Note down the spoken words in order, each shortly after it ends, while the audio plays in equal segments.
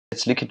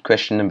Let's look at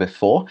question number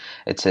 4.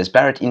 It says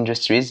Barrett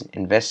Industries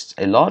invests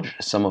a large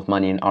sum of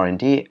money in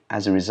R&D.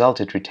 As a result,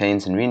 it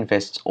retains and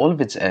reinvests all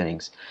of its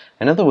earnings.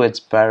 In other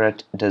words,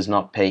 Barrett does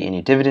not pay any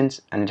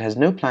dividends, and it has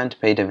no plan to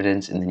pay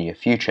dividends in the near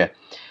future.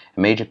 A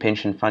major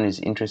pension fund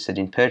is interested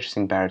in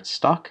purchasing Barrett's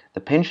stock.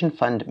 The pension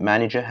fund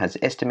manager has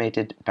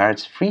estimated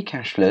Barrett's free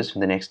cash flows for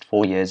the next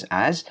 4 years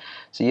as,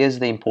 so here's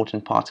the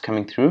important parts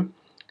coming through,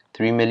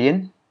 3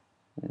 million.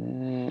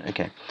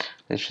 Okay,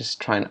 let's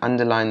just try and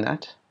underline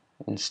that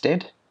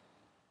instead.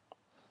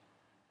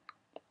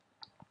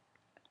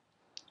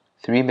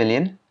 3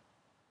 million,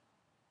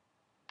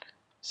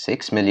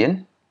 6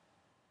 million,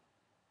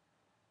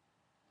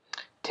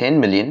 10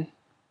 million,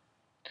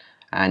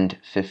 and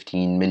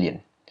 15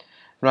 million.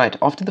 Right,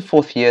 after the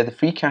 4th year, the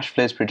free cash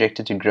flow is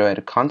projected to grow at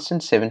a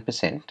constant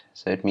 7%.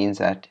 So it means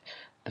that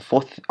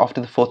after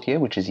the 4th year,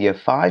 which is year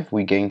 5,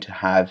 we're going to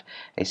have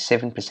a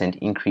 7%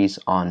 increase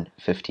on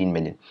 15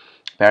 million.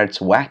 Barrett's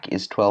WACC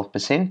is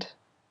 12%.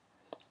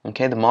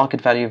 Okay, the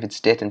market value of its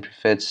debt and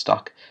preferred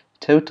stock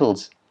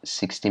totals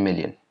 60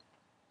 million.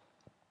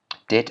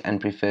 Debt and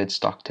preferred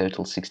stock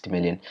total 60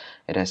 million.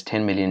 It has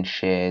 10 million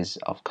shares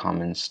of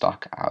common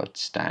stock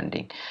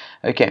outstanding.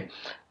 Okay,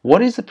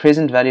 what is the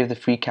present value of the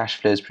free cash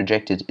flows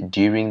projected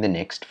during the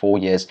next 4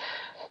 years?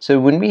 So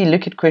when we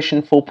look at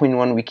question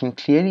 4.1, we can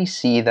clearly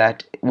see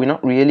that we're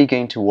not really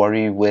going to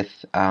worry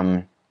with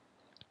the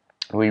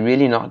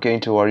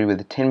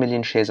 10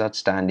 million shares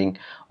outstanding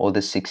or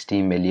the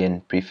 60 million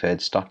preferred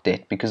stock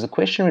debt, because the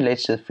question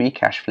relates to the free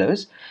cash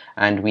flows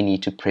and we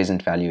need to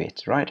present value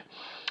it, right?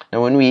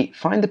 Now, when we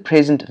find the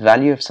present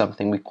value of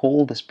something, we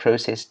call this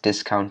process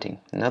discounting.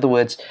 In other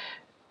words,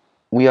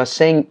 we are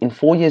saying in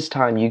 4 years'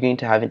 time, you're going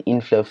to have an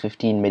inflow of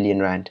 15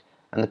 million rand.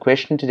 And the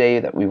question today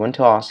that we want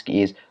to ask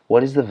is,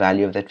 what is the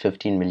value of that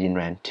 15 million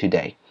rand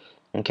today?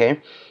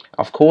 Okay,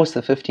 of course,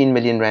 the 15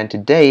 million rand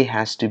today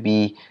has to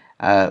be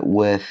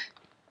the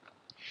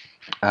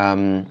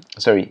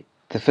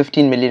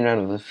 15 million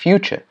rand of the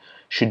future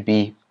should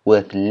be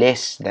worth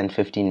less than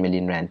 15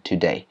 million rand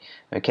today.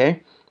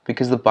 Okay,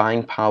 because the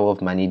buying power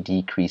of money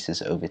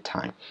decreases over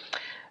time.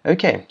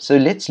 Okay, so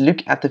let's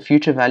look at the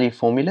future value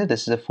formula.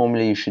 This is a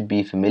formula you should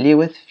be familiar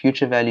with.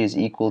 Future value is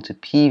equal to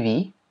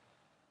PV,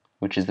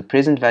 which is the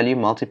present value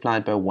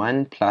multiplied by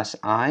 1 plus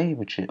I,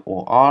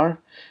 or R,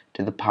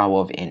 to the power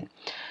of N.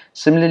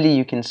 Similarly,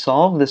 you can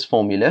solve this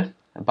formula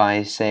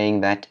by saying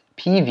that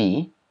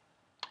PV,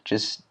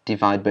 just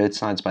divide both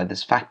sides by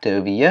this factor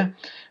over here,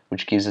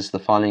 which gives us the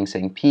following,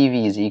 saying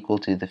PV is equal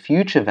to the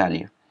future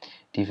value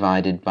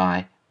divided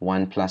by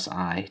 1 plus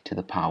I to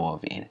the power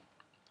of N.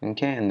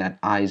 Okay, and that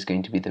I is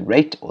going to be the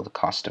rate or the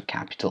cost of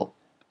capital.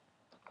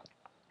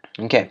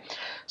 Okay,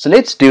 so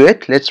let's do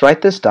it. Let's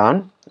write this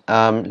down.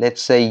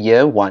 Let's say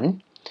year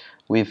 1,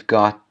 we've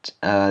got,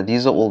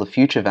 these are all the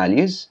future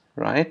values,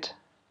 right?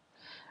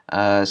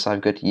 So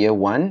I've got year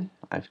 1,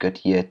 I've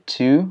got year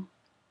 2,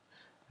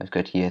 I've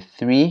got year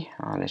 3,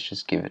 let's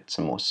just give it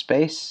some more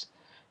space,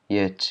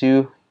 year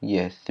 2,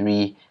 year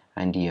 3,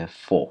 and year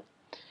 4.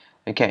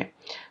 Okay,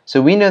 so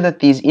we know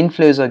that these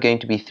inflows are going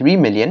to be 3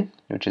 million,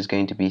 which is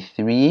going to be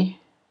 3,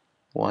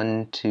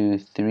 1, 2,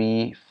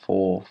 3,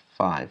 4,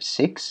 5,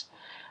 6,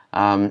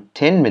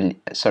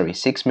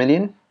 6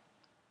 million.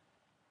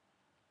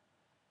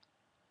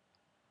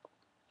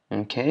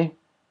 Okay,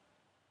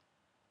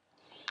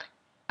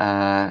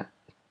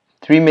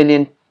 3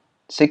 million,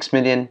 6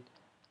 million,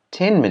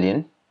 10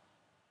 million,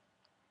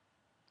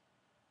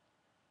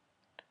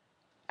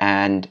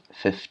 and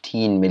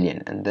 15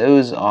 million, and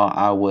those are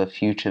our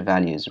future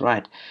values,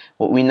 right?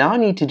 What we now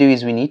need to do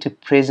is we need to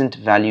present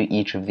value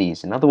each of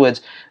these. In other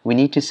words, we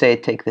need to say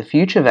take the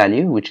future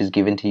value, which is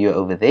given to you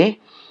over there,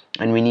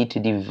 and we need to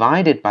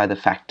divide it by the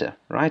factor,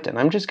 right? And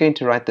I'm just going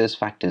to write those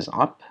factors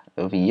up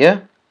over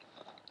here,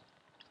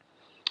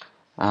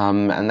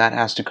 and that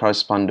has to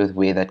correspond with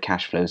where that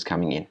cash flow is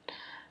coming in.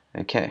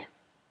 Okay,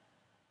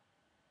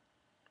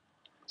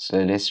 so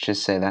let's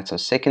just say that's our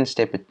second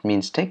step. It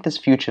means take this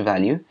future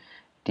value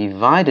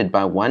divided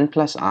by 1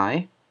 plus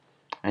I,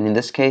 and in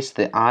this case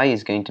the I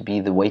is going to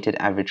be the weighted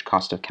average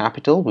cost of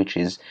capital, which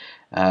is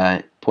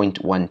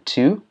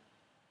 0.12,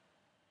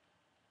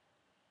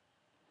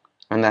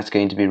 and that's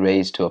going to be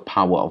raised to a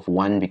power of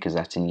 1 because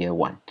that's in year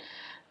 1.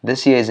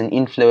 This year is an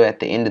inflow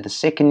at the end of the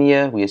 2nd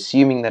year. We're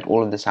assuming that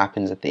all of this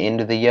happens at the end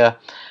of the year,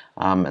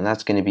 and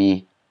that's going to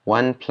be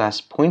 1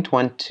 plus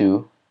 0.12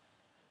 to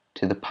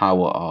the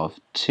power of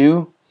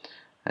 2.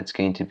 That's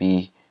going to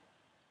be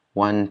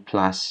 1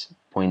 plus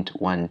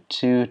 0.12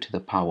 to the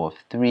power of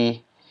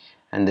 3,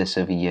 and this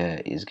over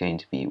here is going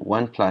to be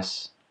 1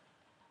 plus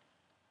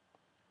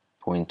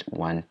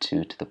 0.12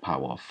 to the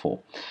power of 4.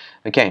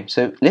 Okay,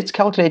 so let's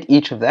calculate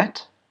each of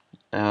that.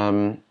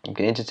 I'm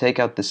going to take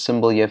out the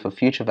symbol here for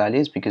future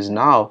values because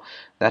now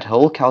that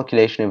whole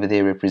calculation over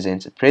there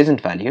represents a present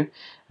value,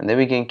 and then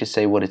we're going to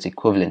say what it's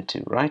equivalent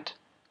to, right?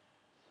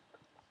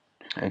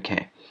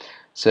 Okay,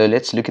 so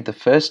let's look at the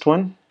first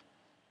one,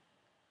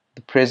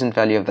 the present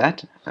value of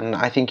that, and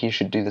I think you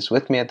should do this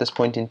with me at this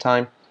point in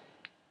time.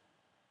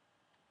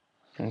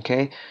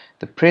 Okay,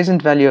 the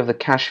present value of the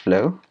cash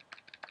flow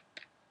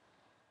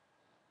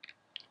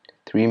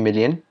 3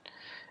 million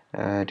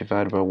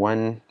divided by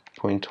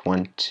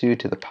 1.12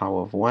 to the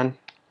power of 1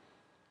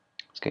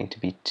 is going to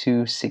be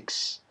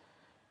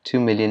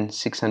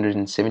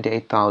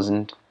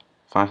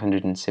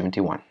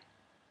 2,678,571.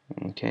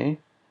 Okay.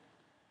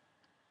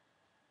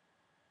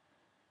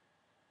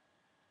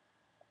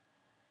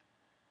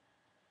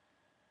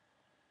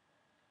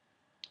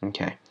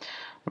 Okay.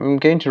 I'm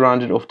going to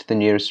round it off to the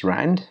nearest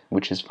rand,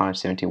 which is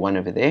 571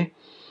 over there.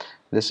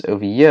 This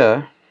over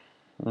here,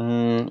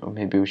 or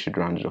maybe we should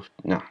round it off.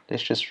 No,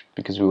 let's just,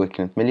 because we're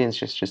working with millions,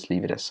 just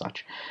leave it as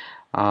such.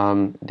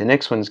 The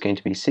next one is going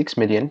to be 6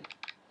 million.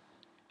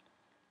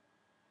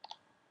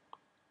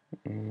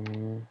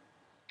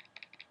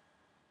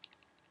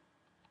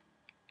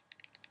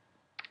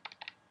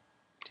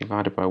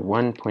 Divided by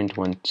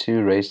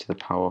 1.12 raised to the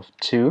power of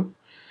 2,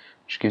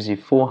 which gives you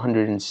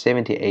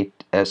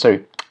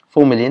 4,783,163.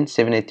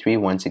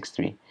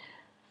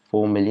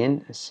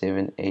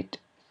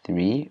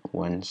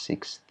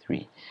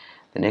 4,783,163.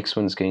 The next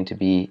one is going to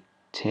be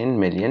 10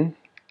 million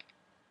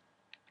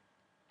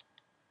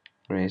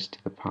raised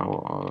to the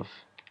power of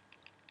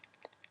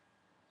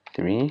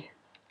 3.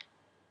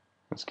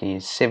 That's going to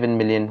be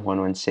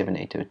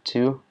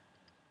 7,117,802.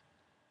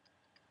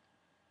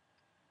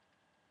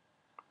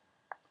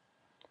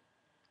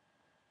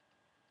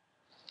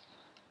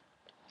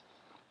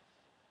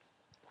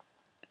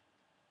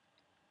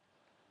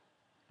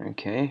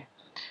 Okay.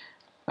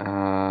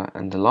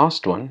 And the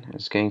last one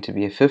is going to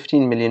be a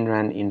 15 million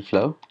rand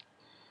inflow.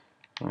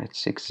 Right,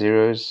 6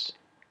 zeros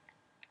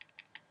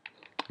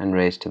and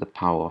raised to the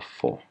power of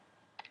 4.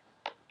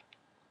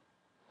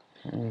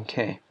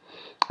 Okay.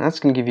 That's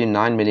going to give you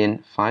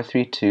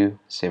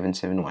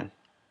 9,532,771.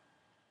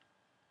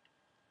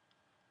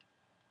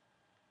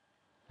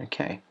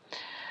 Okay.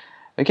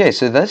 Okay,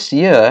 so this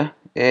year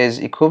is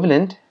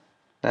equivalent.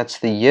 That's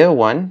the year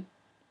 1.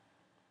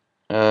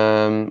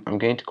 I'm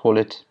going to call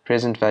it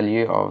present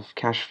value of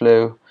cash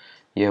flow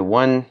year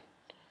 1.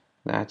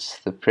 That's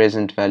the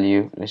present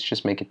value. Let's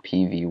just make it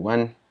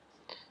PV1.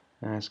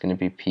 That's going to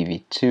be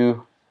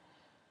PV2.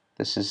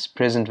 This is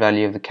present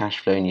value of the cash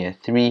flow in year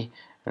 3,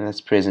 and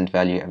that's present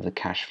value of the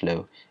cash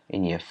flow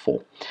in year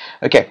 4.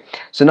 Okay,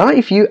 so now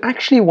if you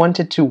actually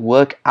wanted to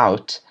work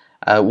out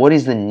what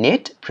is the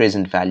net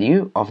present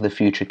value of the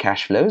future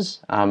cash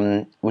flows,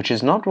 which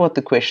is not what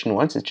the question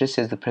wants. It just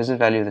says the present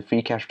value of the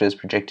free cash flows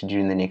projected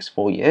during the next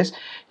 4 years.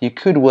 You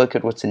could work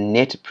out what's the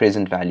net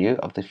present value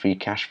of the free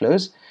cash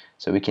flows.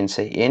 So we can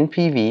say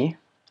NPV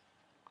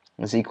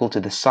is equal to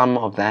the sum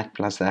of that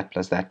plus that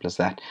plus that plus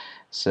that.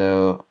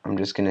 So I'm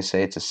just going to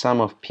say it's a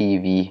sum of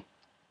PVI,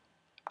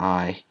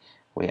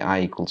 where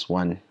I equals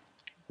 1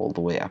 all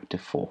the way up to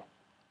 4.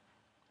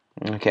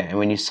 Okay, and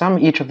when you sum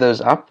each of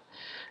those up,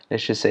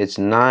 let's just say it's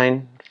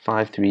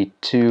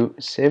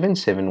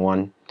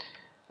 9,532,771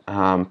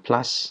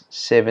 plus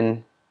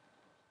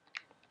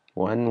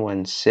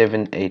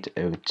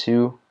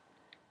 7,117,802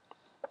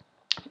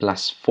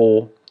 plus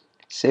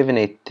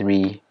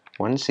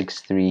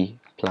 4,783,163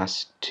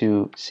 plus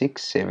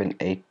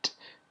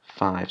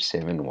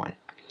 2,678,571.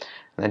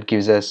 That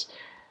gives us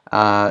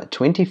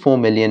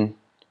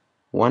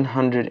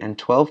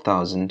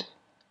 24,112,000,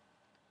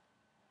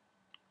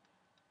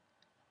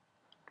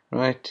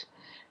 right,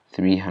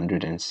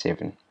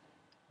 307.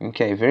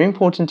 Okay, very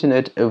important to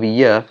note over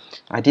here,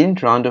 I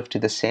didn't round off to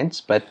the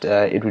cents, but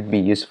it would be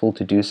useful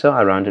to do so.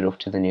 I rounded off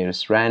to the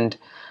nearest rand,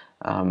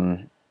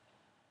 and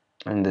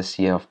this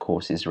here, of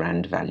course, is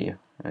rand value.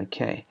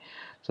 Okay,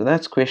 so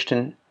that's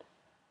the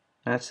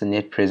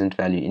net present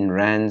value in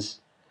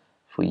rands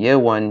for year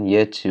 1,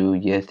 year 2,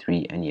 year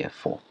 3, and year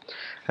 4.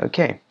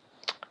 Okay,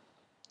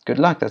 good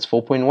luck. That's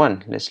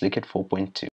 4.1. Let's look at 4.2.